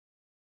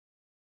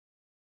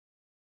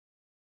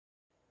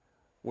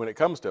When it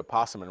comes to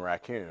possum and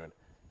raccoon,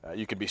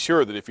 you can be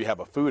sure that if you have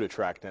a food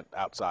attractant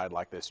outside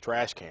like this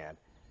trash can,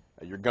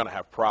 you're going to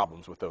have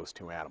problems with those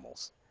two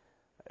animals.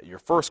 Your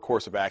first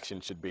course of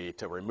action should be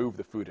to remove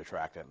the food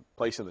attractant,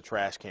 placing the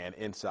trash can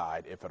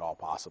inside if at all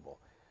possible.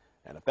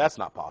 And if that's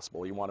not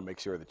possible, you want to make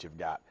sure that you've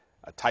got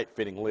a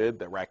tight-fitting lid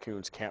that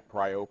raccoons can't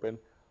pry open,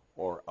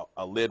 or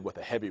a lid with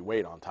a heavy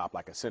weight on top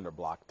like a cinder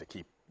block to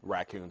keep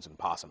raccoons and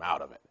possum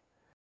out of it.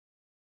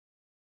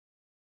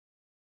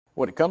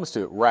 When it comes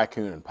to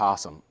raccoon and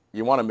possum,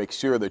 you want to make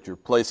sure that you're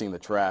placing the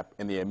trap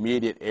in the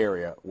immediate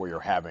area where you're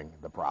having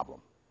the problem.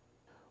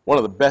 One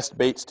of the best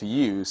baits to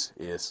use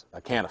is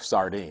a can of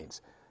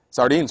sardines.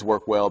 Sardines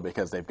work well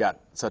because they've got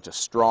such a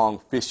strong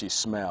fishy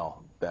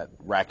smell that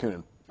raccoon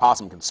and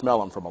possum can smell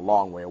them from a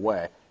long way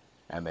away,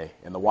 and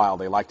in the wild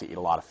they like to eat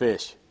a lot of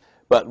fish.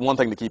 But one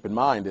thing to keep in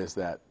mind is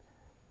that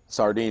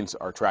sardines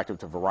are attractive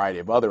to a variety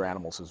of other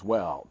animals as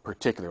well,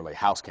 particularly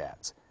house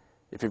cats.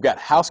 If you've got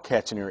house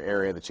cats in your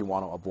area that you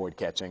want to avoid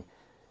catching,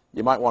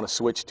 you might want to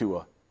switch to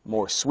a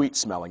more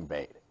sweet-smelling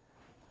bait,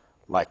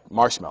 like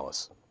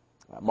marshmallows.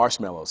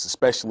 Marshmallows,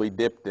 especially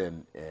dipped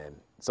in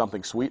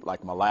something sweet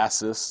like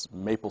molasses,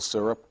 maple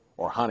syrup,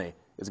 or honey,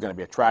 is going to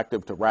be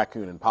attractive to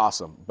raccoon and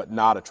possum, but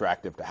not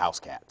attractive to house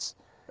cats.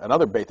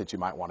 Another bait that you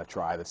might want to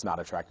try that's not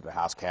attractive to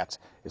house cats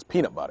is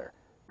peanut butter.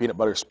 Peanut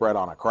butter spread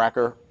on a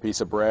cracker,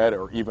 piece of bread,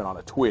 or even on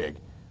a twig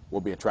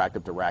will be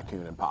attractive to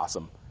raccoon and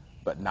possum,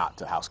 but not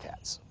to house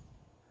cats.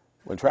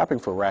 When trapping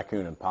for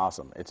raccoon and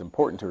possum, it's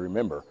important to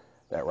remember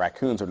that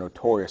raccoons are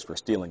notorious for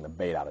stealing the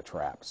bait out of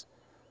traps.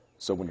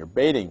 So when you're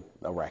baiting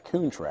a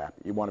raccoon trap,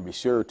 you want to be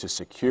sure to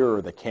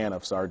secure the can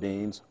of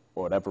sardines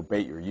or whatever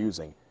bait you're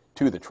using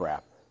to the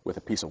trap with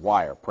a piece of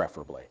wire,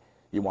 preferably.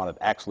 You want it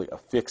actually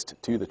affixed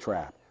to the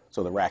trap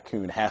so the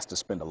raccoon has to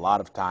spend a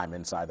lot of time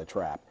inside the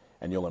trap,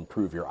 and you'll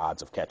improve your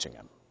odds of catching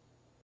him.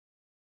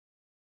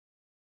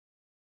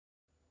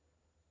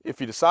 If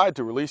you decide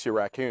to release your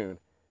raccoon,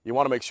 you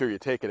want to make sure you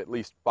take it at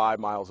least 5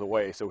 miles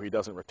away so he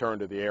doesn't return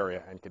to the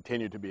area and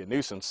continue to be a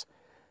nuisance.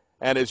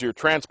 And as you're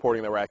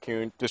transporting the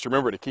raccoon, just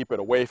remember to keep it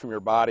away from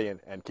your body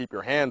and keep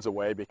your hands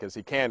away, because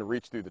he can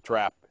reach through the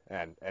trap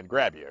and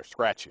grab you or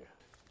scratch you.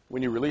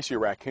 When you release your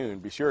raccoon,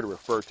 be sure to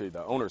refer to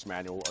the owner's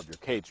manual of your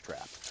cage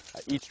trap.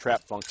 Each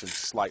trap functions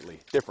slightly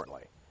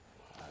differently.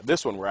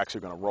 This one we're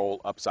actually going to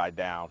roll upside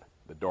down.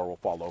 The door will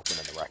fall open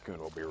and the raccoon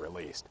will be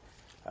released.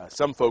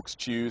 Some folks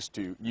choose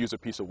to use a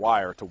piece of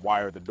wire to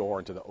wire the door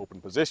into the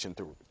open position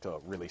to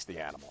release the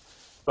animal.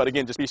 But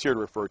again, just be sure to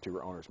refer to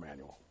your owner's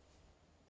manual.